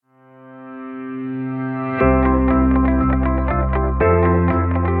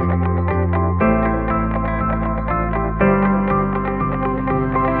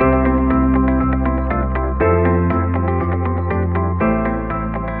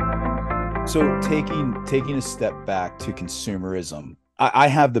So taking a step back to consumerism, I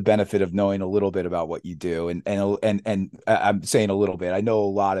have the benefit of knowing a little bit about what you do, and I'm saying a little bit. I know a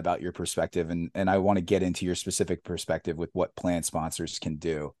lot about your perspective, and I want to get into your specific perspective with what plan sponsors can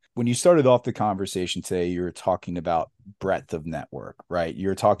do. When you started off the conversation today, you were talking about breadth of network, right?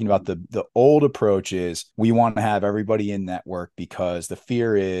 You're talking about the old approach is we want to have everybody in network because the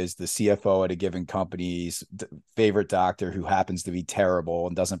fear is the CFO at a given company's favorite doctor who happens to be terrible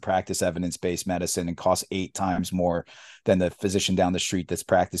and doesn't practice evidence-based medicine and costs 8 times more than the physician down the street that's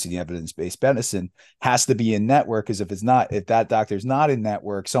practicing evidence-based medicine has to be in network, because if that doctor's not in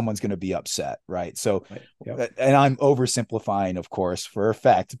network, someone's going to be upset, right? So Right. Yep. and I'm oversimplifying, of course, for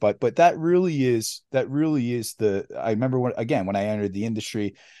effect, but that really is the. I remember when I entered the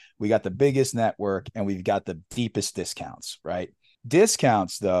industry, we got the biggest network and we've got the deepest discounts, right?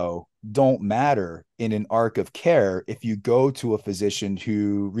 Discounts, though, don't matter in an arc of care if you go to a physician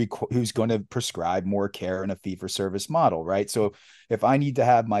who's going to prescribe more care in a fee-for-service model, right? So if I need to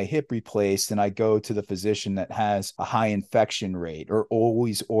have my hip replaced and I go to the physician that has a high infection rate or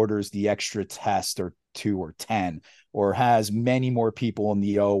always orders the extra test or 2 or 10, or has many more people in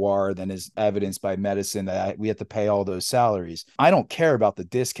the OR than is evidenced by medicine, that we have to pay all those salaries. I don't care about the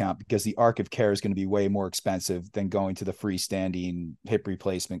discount because the arc of care is going to be way more expensive than going to the freestanding hip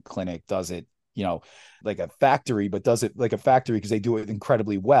replacement clinic. Does it, like a factory, but does it like a factory because they do it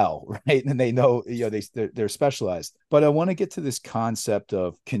incredibly well, right? And they know, they're specialized. But I want to get to this concept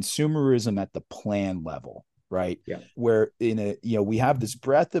of consumerism at the plan level, right? Yeah. Where we have this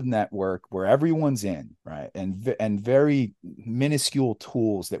breadth of network where everyone's in, right? And very minuscule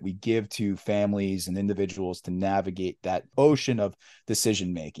tools that we give to families and individuals to navigate that ocean of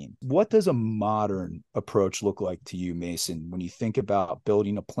decision making. What does a modern approach look like to you, Mason, when you think about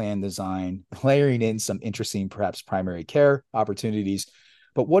building a plan design, layering in some interesting, perhaps primary care opportunities?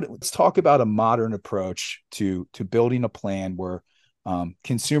 But let's talk about a modern approach to building a plan where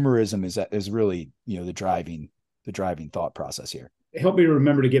consumerism is really the driving thought process here. Help me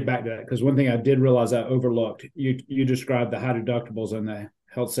remember to get back to that, because one thing I did realize I overlooked. You described the high deductibles and the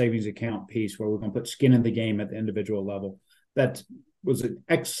health savings account piece where we're going to put skin in the game at the individual level. That was an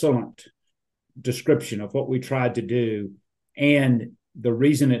excellent description of what we tried to do. And the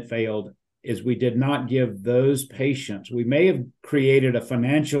reason it failed is we did not give those patients, we may have created a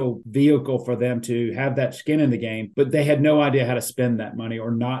financial vehicle for them to have that skin in the game, but they had no idea how to spend that money or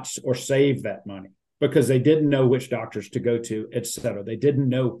not, or save that money, because they didn't know which doctors to go to, et cetera. They didn't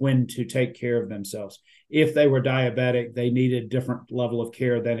know when to take care of themselves. If they were diabetic, they needed a different level of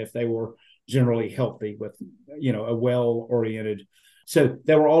care than if they were generally healthy with, a well-oriented. So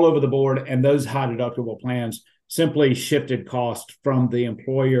they were all over the board, and those high deductible plans simply shifted cost from the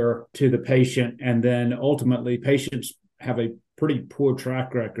employer to the patient. And then ultimately patients have a pretty poor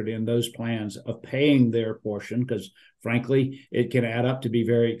track record in those plans of paying their portion, because frankly, it can add up to be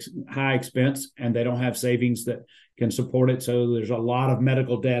very high expense and they don't have savings that can support it. So there's a lot of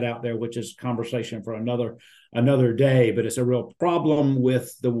medical debt out there, which is conversation for another day, but it's a real problem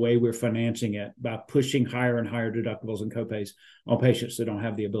with the way we're financing it by pushing higher and higher deductibles and copays on patients that don't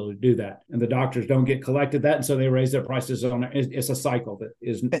have the ability to do that. And the doctors don't get collected that, and so they raise their prices on it. It's a cycle that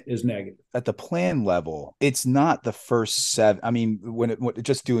is negative. At the plan level, it's not the first seven. I mean, when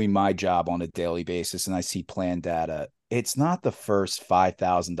just doing my job on a daily basis and I see plan data, it's not the first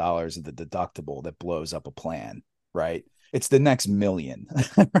 $5,000 of the deductible that blows up a plan, right? It's the next million,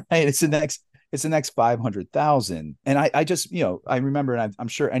 right? It's the next 500,000. And I just, I remember, and I'm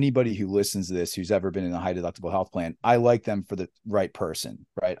sure anybody who listens to this, who's ever been in a high deductible health plan, I like them for the right person,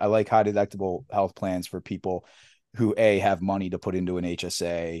 right? I like high deductible health plans for people who A, have money to put into an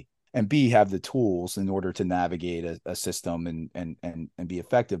HSA, and B, have the tools in order to navigate a system and be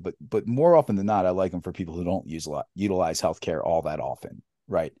effective. But more often than not, I like them for people who don't utilize healthcare all that often,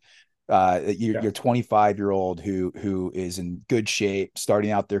 right? Your 25-year-old who is in good shape,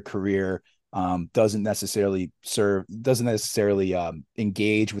 starting out their career, doesn't necessarily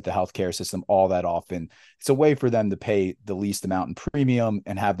engage with the healthcare system all that often. It's a way for them to pay the least amount in premium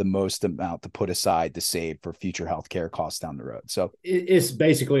and have the most amount to put aside to save for future healthcare costs down the road. So it's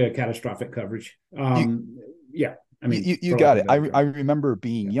basically a catastrophic coverage. you, Yeah. I mean, you for lack got of it. a better I term. remember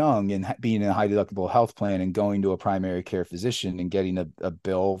being young and being in a high deductible health plan and going to a primary care physician and getting a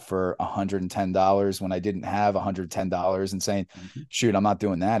bill for $110 when I didn't have $110 and saying, Mhm. shoot, I'm not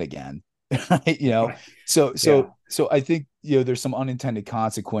doing that again. right? Right. So Yeah. I think there's some unintended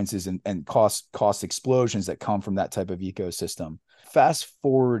consequences and cost explosions that come from that type of ecosystem. Fast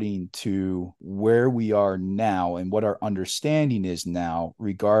forwarding to where we are now and what our understanding is now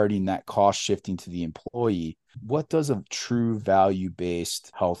regarding that cost shifting to the employee, what does a true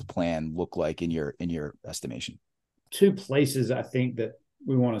value-based health plan look like in your estimation? Two places I think that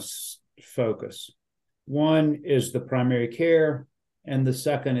we want to focus. One is the primary care, and the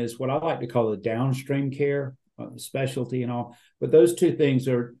second is what I like to call the downstream care, specialty and all. But those two things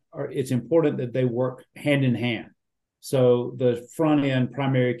are it's important that they work hand in hand. So the front end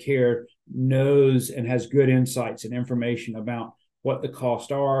primary care knows and has good insights and information about what the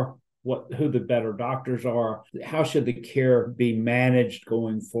costs are, who the better doctors are, how should the care be managed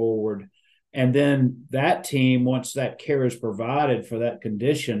going forward. And then that team, once that care is provided for that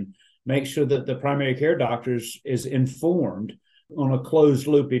condition, make sure that the primary care doctors is informed on a closed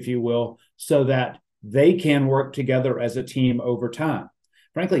loop, if you will, so that they can work together as a team over time.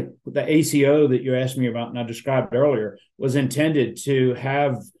 Frankly, the ACO that you asked me about and I described earlier was intended to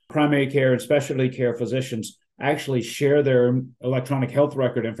have primary care and specialty care physicians actually share their electronic health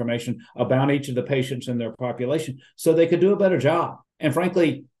record information about each of the patients in their population so they could do a better job. And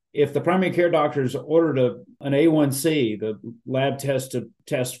frankly, if the primary care doctors ordered an A1C, the lab test to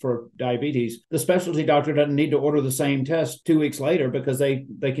test for diabetes, the specialty doctor doesn't need to order the same test 2 weeks later because they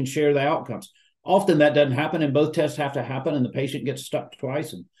can share the outcomes. Often that doesn't happen, and both tests have to happen, and the patient gets stuck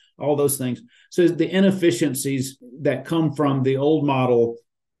twice and all those things. So the inefficiencies that come from the old model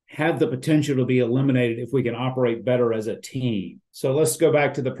have the potential to be eliminated if we can operate better as a team. So let's go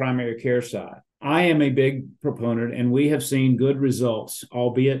back to the primary care side. I am a big proponent, and we have seen good results,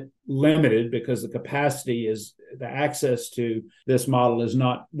 albeit limited because the access to this model is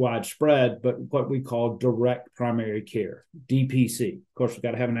not widespread, but what we call direct primary care, DPC. Of course, we've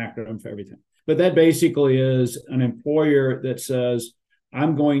got to have an acronym for everything. But that basically is an employer that says,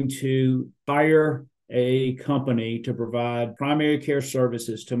 I'm going to hire a company to provide primary care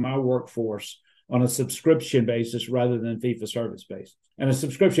services to my workforce on a subscription basis rather than fee-for-service basis. And a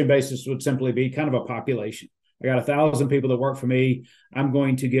subscription basis would simply be kind of a population. I got 1,000 people that work for me. I'm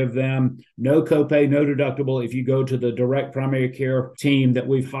going to give them no copay, no deductible if you go to the direct primary care team that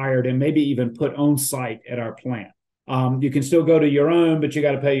we've hired and maybe even put on site at our plant. You can still go to your own, but you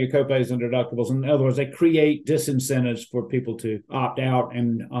got to pay your copays and deductibles. In other words, they create disincentives for people to opt out,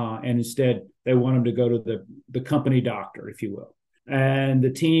 and instead they want them to go to the company doctor, if you will. And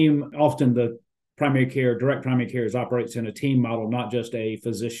the team, often the direct primary care operates in a team model, not just a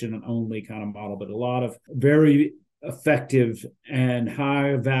physician only kind of model, but a lot of very effective and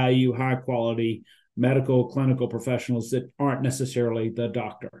high value, high quality medical clinical professionals that aren't necessarily the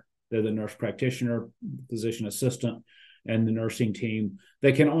doctor. They're the nurse practitioner, physician assistant, and the nursing team.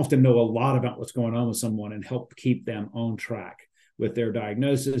 They can often know a lot about what's going on with someone and help keep them on track with their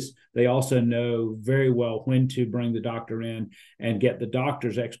diagnosis. They also know very well when to bring the doctor in and get the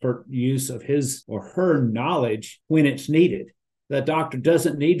doctor's expert use of his or her knowledge when it's needed. The doctor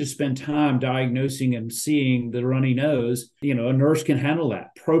doesn't need to spend time diagnosing and seeing the runny nose. A nurse can handle that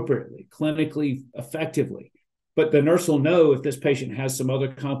appropriately, clinically, effectively. But the nurse will know if this patient has some other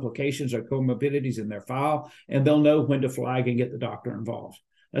complications or comorbidities in their file, and they'll know when to flag and get the doctor involved.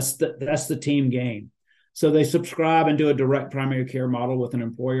 That's the team game. So they subscribe and do a direct primary care model with an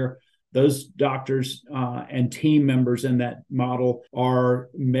employer. Those doctors and team members in that model are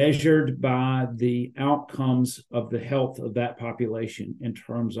measured by the outcomes of the health of that population in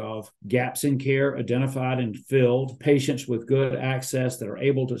terms of gaps in care identified and filled, patients with good access that are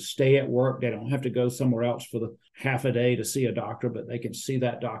able to stay at work. They don't have to go somewhere else for the half a day to see a doctor, but they can see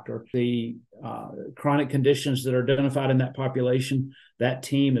that doctor. The chronic conditions that are identified in that population, that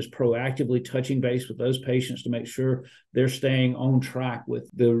team is proactively touching base with those patients to make sure they're staying on track with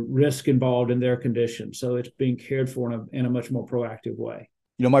the risk involved in their condition. So it's being cared for in a much more proactive way.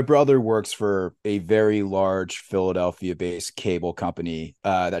 My brother works for a very large Philadelphia-based cable company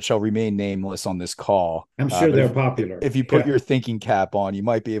that shall remain nameless on this call. I'm sure they're popular. If you put your thinking cap on, you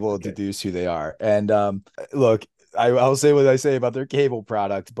might be able to deduce who they are. And look, I'll say what I say about their cable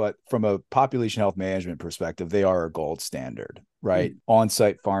product, but from a population health management perspective, they are a gold standard, right?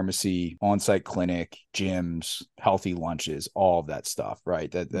 On-site pharmacy, on-site clinic, gyms, healthy lunches, all of that stuff,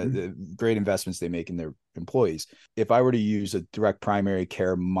 right? The great investments they make in their employees. If I were to use a direct primary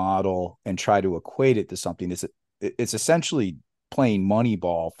care model and try to equate it to something, it's essentially playing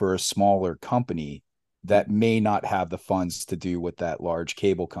Moneyball for a smaller company that may not have the funds to do what that large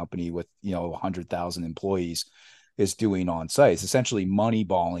cable company with 100,000 employees is doing on site. It's essentially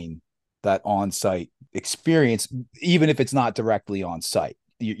moneyballing that on-site experience, even if it's not directly on site.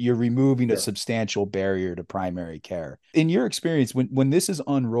 You're removing a Sure. substantial barrier to primary care. In your experience, when this is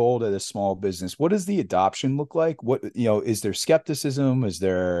unrolled at a small business, what does the adoption look like? What, is there skepticism? Is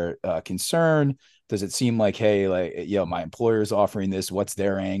there concern? Does it seem like, hey, like, my employer is offering this, what's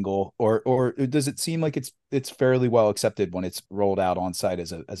their angle? Or does it seem like it's fairly well accepted when it's rolled out on site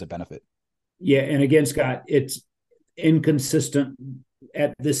as a benefit? Yeah. And again, Scott, it's inconsistent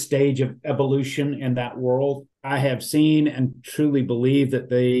at this stage of evolution in that world. I have seen and truly believe that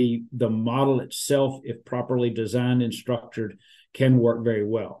the model itself, if properly designed and structured, can work very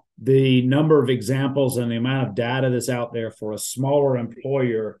well. The number of examples and the amount of data that's out there for a smaller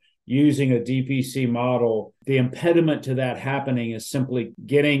employer using a DPC model, the impediment to that happening is simply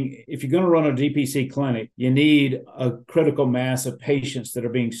if you're going to run a DPC clinic, you need a critical mass of patients that are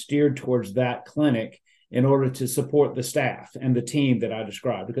being steered towards that clinic in order to support the staff and the team that I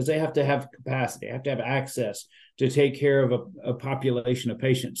described, because they have to have capacity, have to have access to take care of a population of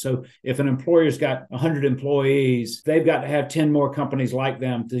patients. So if an employer's got 100 employees, they've got to have 10 more companies like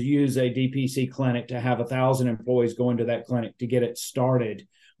them to use a DPC clinic to have 1,000 employees going to that clinic to get it started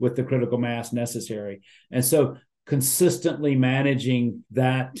with the critical mass necessary. And so consistently managing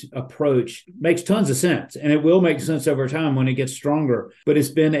that approach makes tons of sense, and it will make sense over time when it gets stronger. But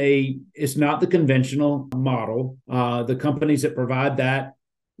it's not the conventional model. The companies that provide that,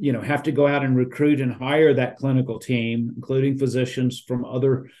 have to go out and recruit and hire that clinical team, including physicians from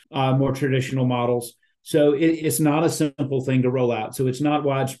other more traditional models. So it's not a simple thing to roll out. So it's not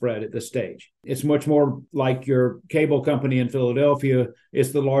widespread at this stage. It's much more like your cable company in Philadelphia.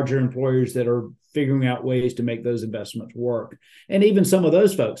 It's the larger employers that are figuring out ways to make those investments work. And even some of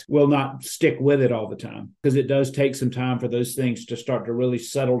those folks will not stick with it all the time, because it does take some time for those things to start to really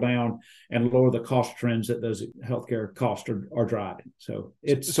settle down and lower the cost trends that those healthcare costs are driving. So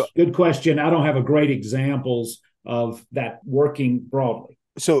it's a good question. I don't have a great examples of that working broadly.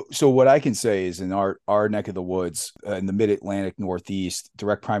 So what I can say is, in our neck of the woods, in the mid-Atlantic Northeast,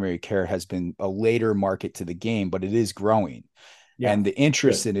 direct primary care has been a later market to the game, but it is growing. Yeah. And the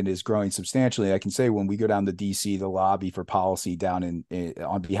interest in it is growing substantially. I can say when we go down to DC, the lobby for policy down in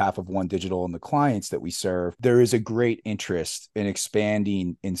on behalf of OneDigital and the clients that we serve, there is a great interest in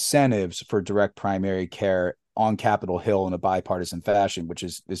expanding incentives for direct primary care on Capitol Hill in a bipartisan fashion, which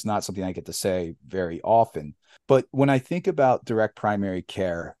is not something I get to say very often. But when I think about direct primary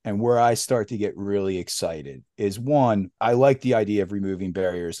care, and where I start to get really excited is, one, I like the idea of removing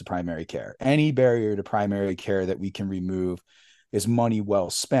barriers to primary care. Any barrier to primary care that we can remove is money well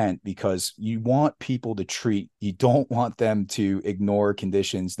spent, because you want people to treat. You don't want them to ignore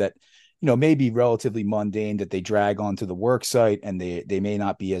conditions that, may be relatively mundane, that they drag onto the work site, and they may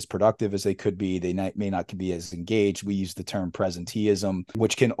not be as productive as they could be. They may not be as engaged. We use the term presenteeism,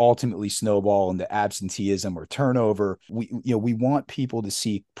 which can ultimately snowball into absenteeism or turnover. We want people to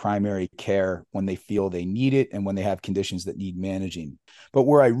seek primary care when they feel they need it and when they have conditions that need managing. But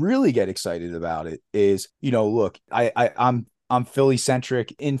where I really get excited about it is, look, I'm Philly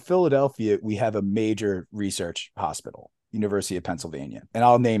centric. In Philadelphia, we have a major research hospital, University of Pennsylvania, and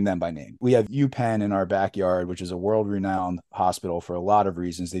I'll name them by name. We have UPenn in our backyard, which is a world-renowned hospital for a lot of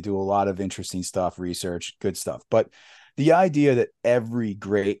reasons. They do a lot of interesting stuff, research, good stuff. But the idea that every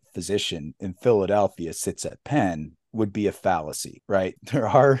great physician in Philadelphia sits at Penn would be a fallacy, right? There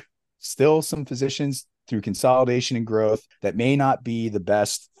are still some physicians, through consolidation and growth, that may not be the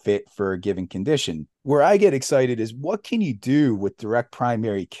best fit for a given condition. Where I get excited is, what can you do with direct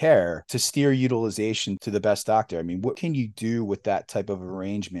primary care to steer utilization to the best doctor? I mean, what can you do with that type of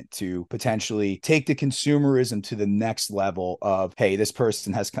arrangement to potentially take the consumerism to the next level of, hey, this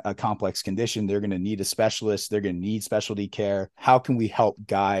person has a complex condition, they're going to need a specialist, they're going to need specialty care. How can we help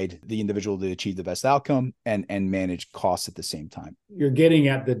guide the individual to achieve the best outcome and manage costs at the same time? You're getting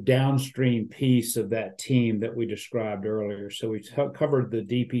at the downstream piece of that team that we described earlier. So we covered the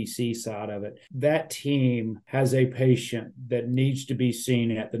DPC side of it. That team has a patient that needs to be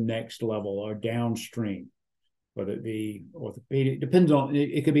seen at the next level or downstream, whether it be orthopedic, depends on,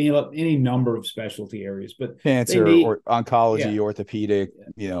 it could be any number of specialty areas, but cancer or oncology, orthopedic,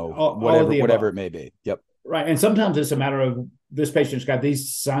 whatever it may be. Yep. Right. And sometimes it's a matter of, this patient's got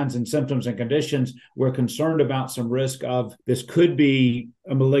these signs and symptoms and conditions. We're concerned about some risk of this could be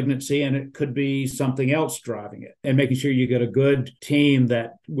a malignancy, and it could be something else driving it, and making sure you get a good team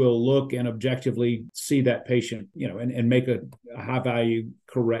that will look and objectively see that patient, and make a high value,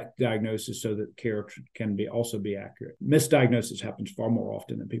 correct diagnosis so that care can also be accurate. Misdiagnosis happens far more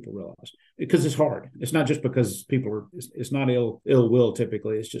often than people realize, because it's hard. It's not just because it's not ill will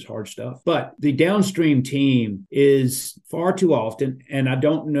typically, it's just hard stuff. But the downstream team is far too often, and I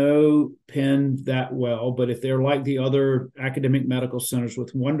don't know Penn that well, but if they're like the other academic medical centers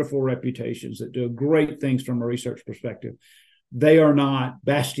with wonderful reputations that do great things from a research perspective, they are not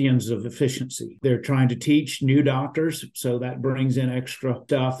bastions of efficiency. They're trying to teach new doctors, so that brings in extra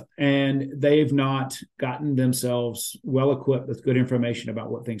stuff. And they've not gotten themselves well equipped with good information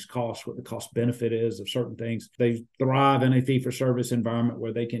about what things cost, what the cost benefit is of certain things. They thrive in a fee-for-service environment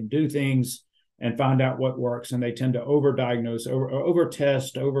where they can do things and find out what works. And they tend to overdiagnose,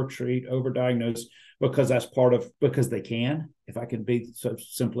 over-test, over-treat, overdiagnose, because they can, if I can be so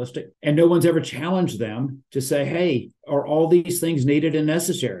simplistic. And no one's ever challenged them to say, hey, are all these things needed and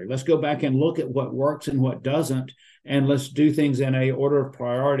necessary? Let's go back and look at what works and what doesn't. And let's do things in a order of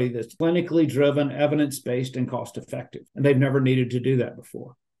priority that's clinically driven, evidence-based, and cost-effective. And they've never needed to do that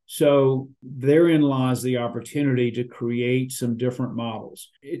before. So therein lies the opportunity to create some different models.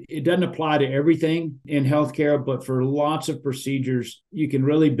 It doesn't apply to everything in healthcare, but for lots of procedures, you can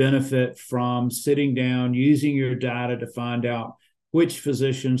really benefit from sitting down, using your data to find out which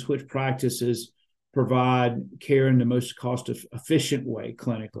physicians, which practices provide care in the most cost-efficient way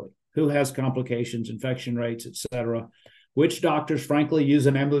clinically, who has complications, infection rates, et cetera. Which doctors, frankly, use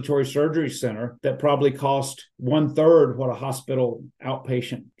an ambulatory surgery center that probably cost 1/3 what a hospital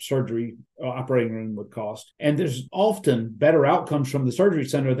outpatient surgery operating room would cost. And there's often better outcomes from the surgery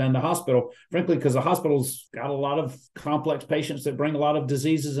center than the hospital, frankly, because the hospital's got a lot of complex patients that bring a lot of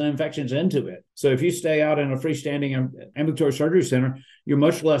diseases and infections into it. So if you stay out in a freestanding ambulatory surgery center, you're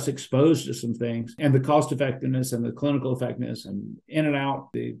much less exposed to some things. And the cost effectiveness and the clinical effectiveness and in and out,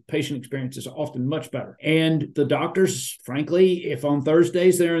 the patient experience is often much better. And the doctors, frankly, if on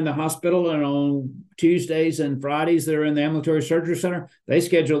Thursdays they're in the hospital and on Tuesdays and Fridays they're in the ambulatory surgery center, they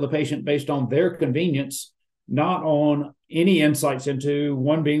schedule the patient based on their convenience, not on any insights into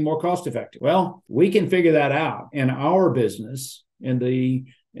one being more cost effective. Well, we can figure that out in our business, in the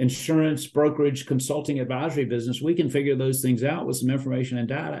insurance brokerage consulting advisory business. We can figure those things out with some information and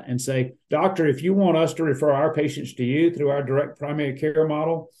data and say, doctor, if you want us to refer our patients to you through our direct primary care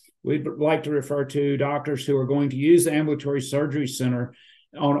model, we'd like to refer to doctors who are going to use the ambulatory surgery center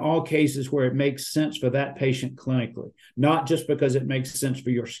on all cases where it makes sense for that patient clinically, not just because it makes sense for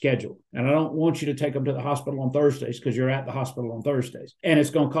your schedule. And I don't want you to take them to the hospital on Thursdays because you're at the hospital on Thursdays. And it's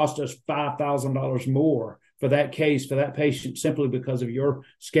going to cost us $5,000 more for that case, for that patient, simply because of your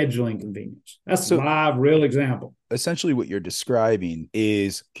scheduling convenience. That's a live, real example. Essentially what you're describing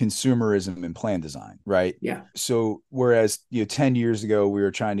is consumerism in plan design, right? Yeah. So whereas 10 years ago, we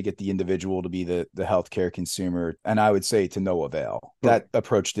were trying to get the individual to be the healthcare consumer, and I would say to no avail. That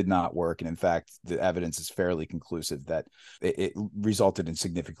approach did not work. And in fact, the evidence is fairly conclusive that it resulted in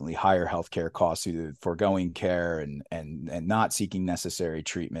significantly higher healthcare costs, either foregoing care and not seeking necessary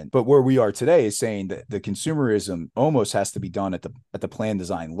treatment. But where we are today is saying that the consumerism almost has to be done at the plan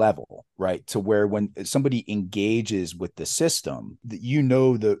design level, right? To where when somebody engages with the system, that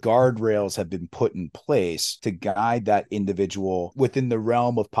the guardrails have been put in place to guide that individual within the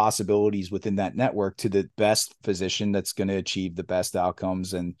realm of possibilities within that network to the best physician that's going to achieve the best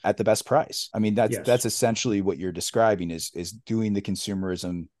outcomes and at the best price. I mean, that's essentially what you're describing is doing the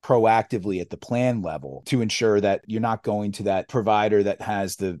consumerism proactively at the plan level to ensure that you're not going to that provider that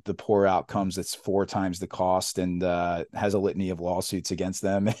has the poor outcomes that's 4 times the cost and has a litany of lawsuits against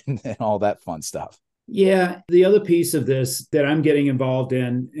them and all that fun stuff. Yeah. The other piece of this that I'm getting involved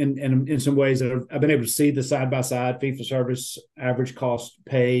in some ways that I've been able to see the side-by-side fee-for-service average cost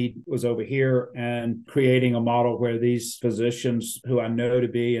paid was over here, and creating a model where these physicians who I know to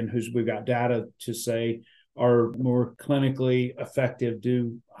be and who's we've got data to say are more clinically effective,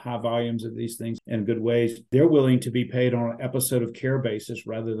 do high volumes of these things in good ways. They're willing to be paid on an episode of care basis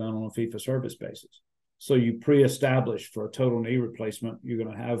rather than on a fee-for-service basis. So you pre-establish for a total knee replacement, you're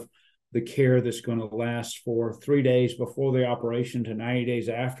going to have the care that's going to last for 3 days before the operation to 90 days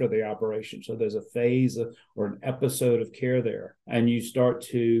after the operation. So there's a phase or an episode of care there. And you start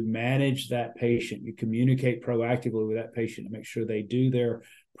to manage that patient. You communicate proactively with that patient to make sure they do their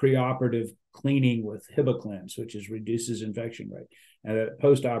preoperative cleaning with Hibiclens, which reduces infection rate. And that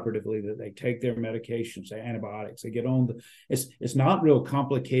postoperatively that they take their medications, their antibiotics, they get on it's not real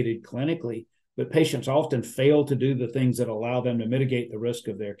complicated clinically, but patients often fail to do the things that allow them to mitigate the risk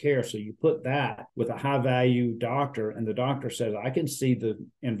of their care. So you put that with a high-value doctor, and the doctor says, I can see the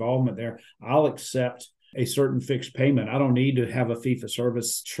involvement there. I'll accept a certain fixed payment. I don't need to have a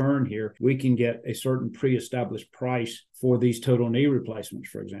fee-for-service churn here. We can get a certain pre-established price for these total knee replacements,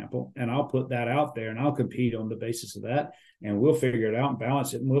 for example, and I'll put that out there, and I'll compete on the basis of that, and we'll figure it out and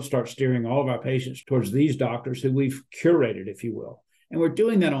balance it, and we'll start steering all of our patients towards these doctors who we've curated, if you will. And we're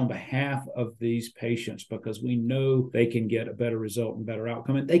doing that on behalf of these patients because we know they can get a better result and better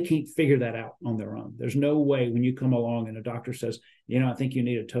outcome. And they can't figure that out on their own. There's no way when you come along and a doctor says, I think you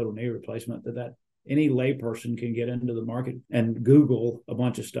need a total knee replacement, that any layperson can get into the market and Google a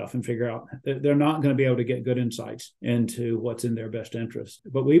bunch of stuff and figure out they're not going to be able to get good insights into what's in their best interest.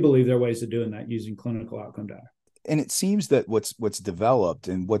 But we believe there are ways of doing that using clinical outcome data. And it seems that what's developed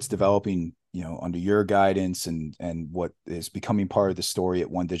and what's developing, under your guidance and what is becoming part of the story at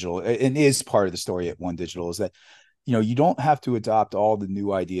OneDigital and is part of the story at OneDigital is that, you don't have to adopt all the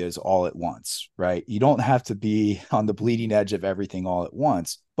new ideas all at once, right? You don't have to be on the bleeding edge of everything all at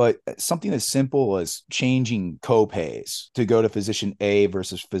once. But something as simple as changing copays to go to physician A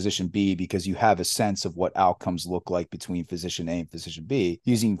versus physician B because you have a sense of what outcomes look like between physician A and physician B,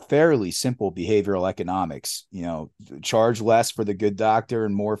 using fairly simple behavioral economics, charge less for the good doctor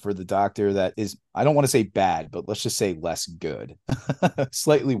and more for the doctor that is, I don't want to say bad, but let's just say less good,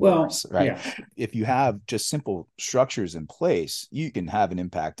 slightly worse, right? Yeah. If you have just simple structures in place, you can have an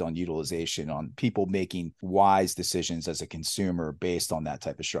impact on utilization, on people making wise decisions as a consumer based on that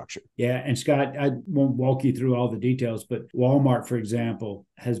type of structure. Yeah. And Scott, I won't walk you through all the details, but Walmart, for example,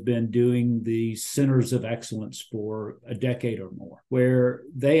 has been doing the centers of excellence for a decade or more, where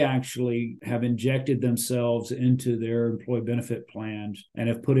they actually have injected themselves into their employee benefit plans and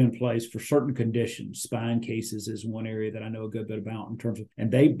have put in place for certain conditions. Spine cases is one area that I know a good bit about in terms of,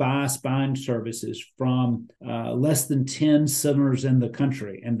 and they buy spine services from less than 10 centers in the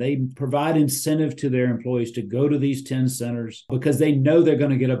country. And they provide incentive to their employees to go to these 10 centers because they know they're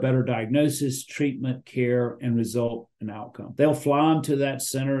going to get a better diagnosis, treatment, care, and result and outcome. They'll fly them to that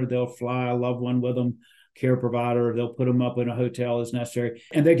center. They'll fly a loved one with them, care provider. They'll put them up in a hotel as necessary.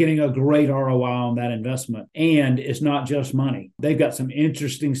 And they're getting a great ROI on that investment. And it's not just money. They've got some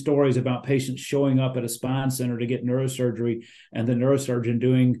interesting stories about patients showing up at a spine center to get neurosurgery and the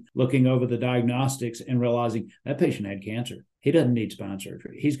neurosurgeon looking over the diagnostics and realizing that patient had cancer. He doesn't need spine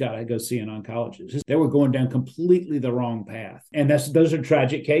surgery. He's got to go see an oncologist. They were going down completely the wrong path. And those are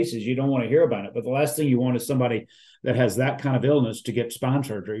tragic cases. You don't want to hear about it. But the last thing you want is somebody that has that kind of illness to get spine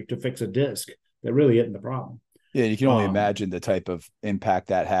surgery to fix a disc. That really isn't the problem. Yeah, you can only imagine the type of impact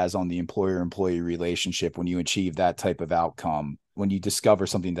that has on the employer-employee relationship when you achieve that type of outcome. When you discover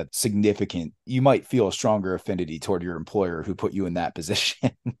something that's significant, you might feel a stronger affinity toward your employer who put you in that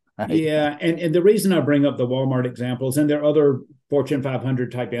position. Right? Yeah. And the reason I bring up the Walmart examples, and there are other Fortune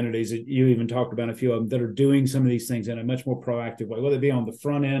 500 type entities that you even talked about a few of them that are doing some of these things in a much more proactive way, whether it be on the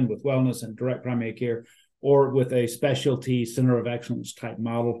front end with wellness and direct primary care, or with a specialty center of excellence type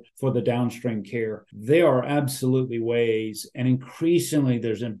model for the downstream care. There are absolutely ways, and increasingly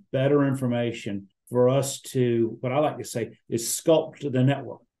there's better information for us to, what I like to say, is sculpt the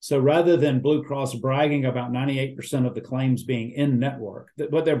network. So rather than Blue Cross bragging about 98% of the claims being in network,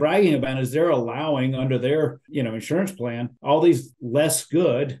 what they're bragging about is they're allowing under their insurance plan all these less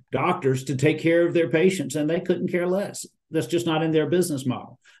good doctors to take care of their patients, and they couldn't care less. That's just not in their business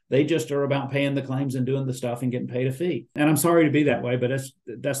model. They just are about paying the claims and doing the stuff and getting paid a fee. And I'm sorry to be that way, but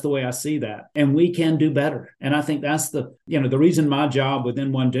that's the way I see that. And we can do better. And I think that's the reason my job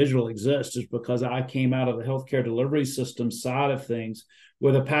within OneDigital exists is because I came out of the healthcare delivery system side of things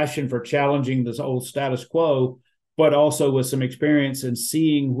with a passion for challenging this old status quo, but also with some experience in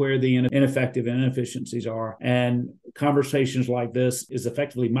seeing where the ineffective and inefficiencies are. And conversations like this is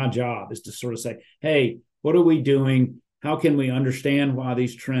effectively my job, is to sort of say, hey, what are we doing? How can we understand why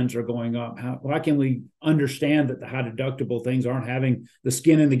these trends are going up? Why can we understand that the high deductible things aren't having the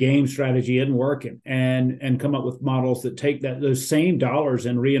skin in the game strategy isn't working, and come up with models that take those same dollars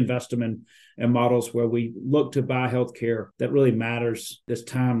and reinvest them in models where we look to buy healthcare that really matters, that's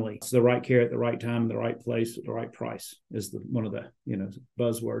timely. It's the right care at the right time, in the right place, at the right price is one of the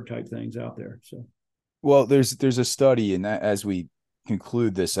buzzword type things out there. So, well, there's a study, and as we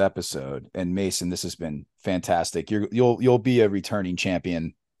conclude this episode, and Mason, this has been fantastic. You'll be a returning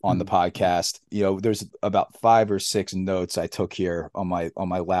champion on the podcast. There's about 5 or 6 notes I took here on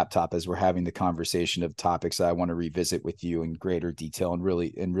my laptop as we're having the conversation of topics that I want to revisit with you in greater detail and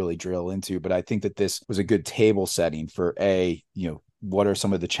really drill into. But I think that this was a good table setting for what are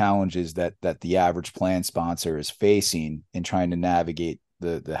some of the challenges that the average plan sponsor is facing in trying to navigate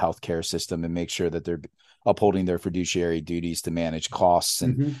the healthcare system and make sure that they're upholding their fiduciary duties to manage costs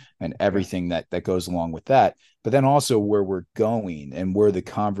and everything that goes along with that. But then also where we're going and where the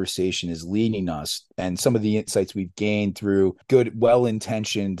conversation is leading us and some of the insights we've gained through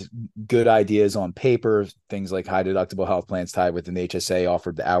well-intentioned, good ideas on paper, things like high deductible health plans tied with an HSA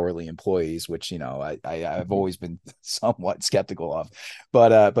offered to hourly employees, which, I've always been somewhat skeptical of.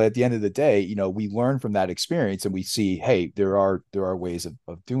 But at the end of the day, we learn from that experience and we see, hey, there are ways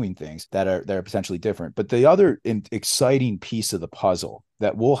of doing things that are potentially different. But the other exciting piece of the puzzle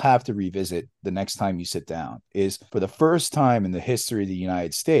that we'll have to revisit the next time you sit down is, for the first time in the history of the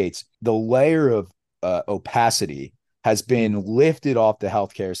United States, the layer of opacity has been lifted off the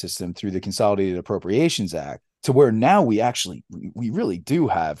healthcare system through the Consolidated Appropriations Act, to where now we really do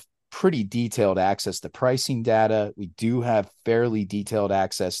have pretty detailed access to pricing data. We do have fairly detailed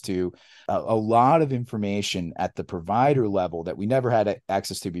access to a lot of information at the provider level that we never had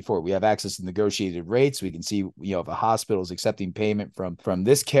access to before. We have access to negotiated rates. We can see, if a hospital is accepting payment from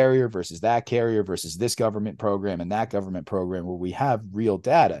this carrier versus that carrier versus this government program and that government program, where we have real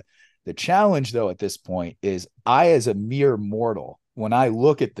data. The challenge, though, at this point is, I, as a mere mortal, when I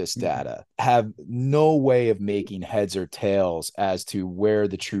look at this data, have no way of making heads or tails as to where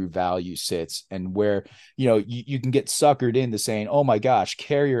the true value sits, and where, you can get suckered into saying, oh my gosh,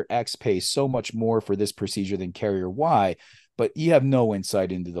 carrier X pays so much more for this procedure than carrier Y. But you have no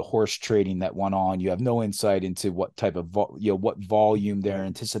insight into the horse trading that went on. You have no insight into what type of, what volume they're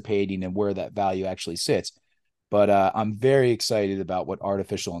anticipating and where that value actually sits. But I'm very excited about what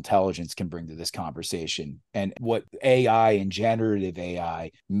artificial intelligence can bring to this conversation, and what AI and generative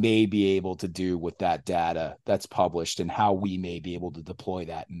AI may be able to do with that data that's published, and how we may be able to deploy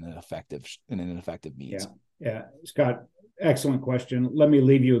that in an effective means. Yeah, Scott, excellent question. Let me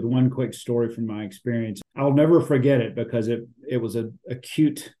leave you with one quick story from my experience. I'll never forget it, because it was an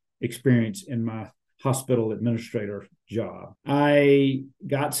acute experience in my hospital administrator job. I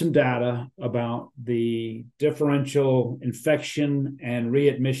got some data about the differential infection and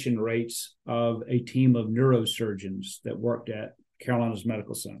readmission rates of a team of neurosurgeons that worked at Carolinas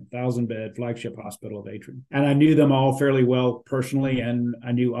Medical Center, 1,000-bed flagship hospital of Atrium. And I knew them all fairly well personally, and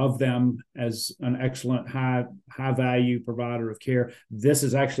I knew of them as an excellent high-value provider of care. This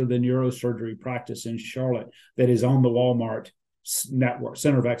is actually the neurosurgery practice in Charlotte that is on the Walmart network,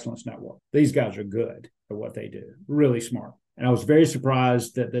 Center of Excellence network. These guys are good at what they do, really smart. And I was very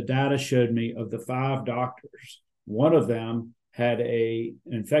surprised that the data showed me, of the 5 doctors, one of them had an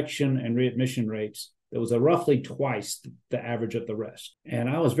infection and readmission rates that was roughly twice the average of the rest. And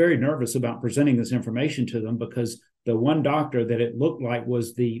I was very nervous about presenting this information to them, because the one doctor that it looked like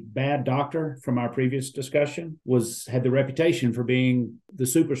was the bad doctor from our previous discussion had the reputation for being the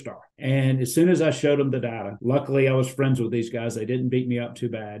superstar. And as soon as I showed them the data, luckily I was friends with these guys. They didn't beat me up too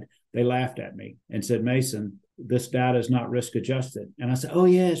bad. They laughed at me and said, Mason, this data is not risk adjusted. And I said, oh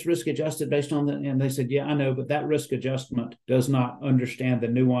yeah, it's risk adjusted based on and they said, yeah, I know, but that risk adjustment does not understand the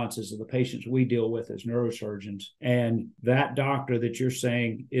nuances of the patients we deal with as neurosurgeons. And that doctor that you're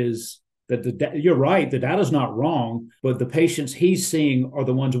saying is that you're right, the data's not wrong, but the patients he's seeing are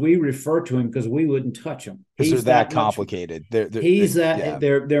the ones we refer to him, because we wouldn't touch them. Because they're that complicated.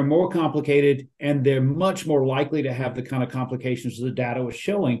 They're more complicated, and they're much more likely to have the kind of complications the data was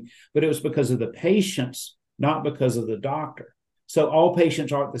showing. But it was because of the patients, not because of the doctor. So all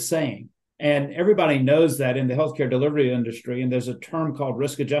patients aren't the same. And everybody knows that in the healthcare delivery industry. And there's a term called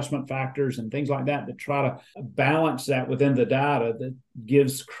risk adjustment factors and things like that try to balance that within the data, that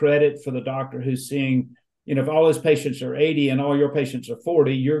gives credit for the doctor who's seeing, if all his patients are 80 and all your patients are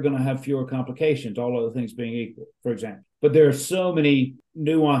 40, you're going to have fewer complications, all other things being equal, for example. But there are so many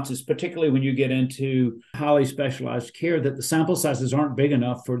nuances, particularly when you get into highly specialized care, that the sample sizes aren't big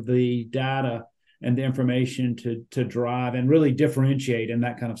enough for the data and the information to drive and really differentiate in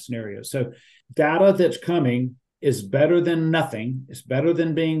that kind of scenario. So data that's coming is better than nothing. It's better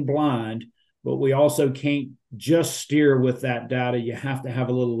than being blind, but we also can't just steer with that data. You have to have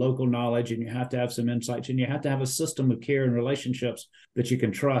a little local knowledge, and you have to have some insights, and you have to have a system of care and relationships that you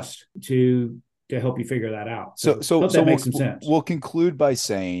can trust to help you figure that out. So that makes some sense. We'll conclude by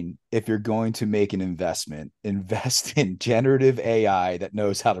saying, if you're going to make an invest in generative AI that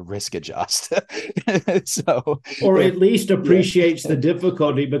knows how to risk adjust. Or at least appreciates the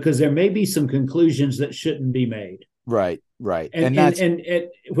difficulty, because there may be some conclusions that shouldn't be made. Right. And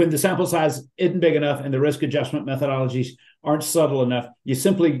when the sample size isn't big enough and the risk adjustment methodologies aren't subtle enough, you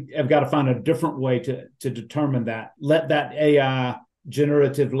simply have got to find a different way to determine that. Let that AI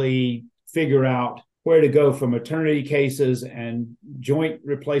generatively figure out where to go for maternity cases and joint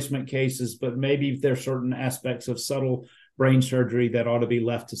replacement cases, but maybe there's certain aspects of subtle brain surgery that ought to be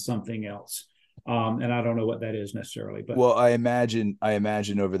left to something else. And I don't know what that is necessarily. But I imagine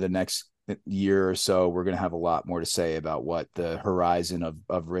over the next year or so, we're going to have a lot more to say about what the horizon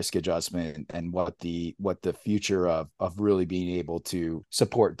of risk adjustment and what the future of really being able to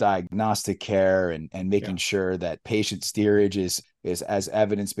support diagnostic care and making sure that patient steerage is as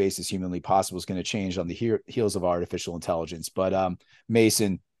evidence-based as humanly possible is going to change on the heels of artificial intelligence. But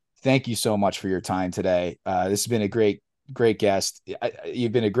Mason, thank you so much for your time today. This has been a great guest.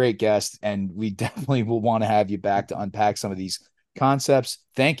 You've been a great guest, and we definitely will want to have you back to unpack some of these concepts.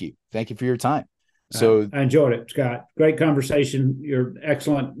 Thank you for your time. So I enjoyed it, Scott. Great conversation. You're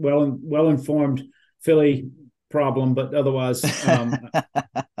excellent, well informed Philly problem, but otherwise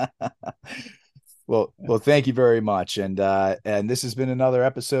well, thank you very much. And this has been another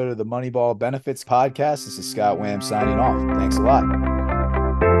episode of the Moneyball Benefits Podcast. This is Scott Wham signing off. Thanks a lot.